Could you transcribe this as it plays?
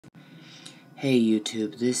Hey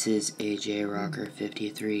YouTube, this is AJ Rocker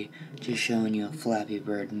 53, just showing you a Flappy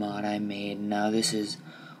Bird mod I made. Now this is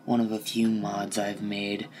one of a few mods I've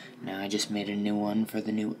made. Now I just made a new one for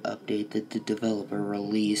the new update that the developer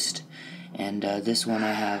released. And this one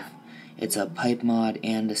it's a pipe mod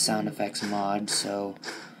and a sound effects mod, so,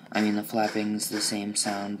 I mean the flapping's the same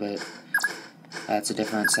sound, but that's a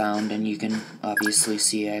different sound, and you can obviously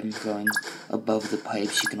see I'm going above the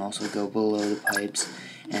pipes. You can also go below the pipes,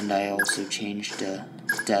 and I also changed the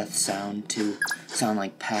death sound to sound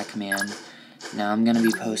like Pac-Man. Now I'm going to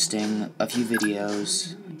be posting a few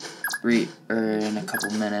videos in a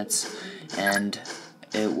couple minutes, and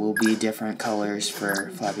it will be different colors for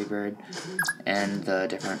Flappy Bird and the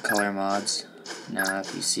different color mods. Now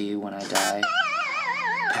if you see when I die,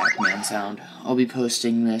 Pac-Man sound. I'll be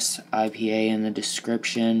posting this IPA in the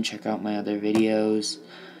description. Check out my other videos.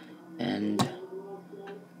 And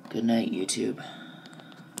good night, YouTube.